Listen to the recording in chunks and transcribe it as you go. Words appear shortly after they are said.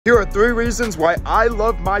Here are 3 reasons why I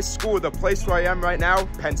love my school, the place where I am right now,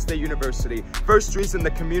 Penn State University. First reason, the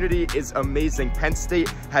community is amazing. Penn State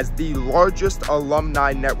has the largest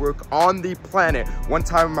alumni network on the planet. One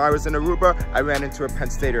time I was in Aruba, I ran into a Penn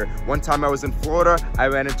Stater. One time I was in Florida, I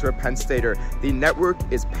ran into a Penn Stater. The network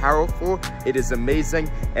is powerful, it is amazing,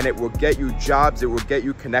 and it will get you jobs, it will get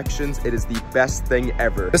you connections. It is the best thing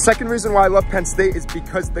ever. The second reason why I love Penn State is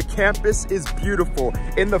because the campus is beautiful.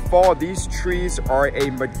 In the fall, these trees are a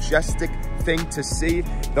majestic thing to see.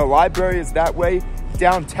 The library is that way.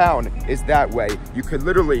 Downtown is that way. You could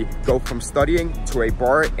literally go from studying to a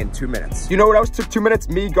bar in 2 minutes. You know what else took 2 minutes?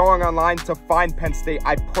 Me going online to find Penn State.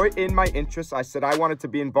 I put in my interests. I said I wanted to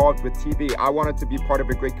be involved with TV. I wanted to be part of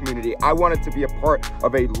a great community. I wanted to be a part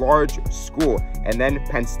of a large school. And then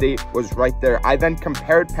Penn State was right there. I then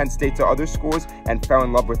compared Penn State to other schools and fell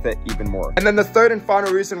in love with it even more. And then the third and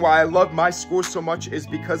final reason why I love my school so much is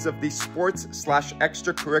because of the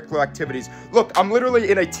sports/extracurricular activities. Look, I'm literally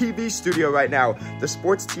in a TV studio right now. The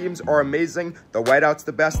sports teams are amazing. The whiteout's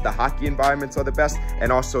the best. The hockey environments are the best.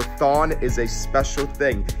 And also Thon is a special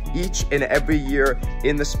thing. Each and every year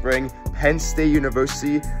in the spring, Penn State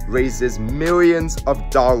University raises millions of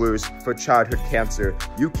dollars for childhood cancer.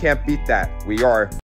 You can't beat that. We are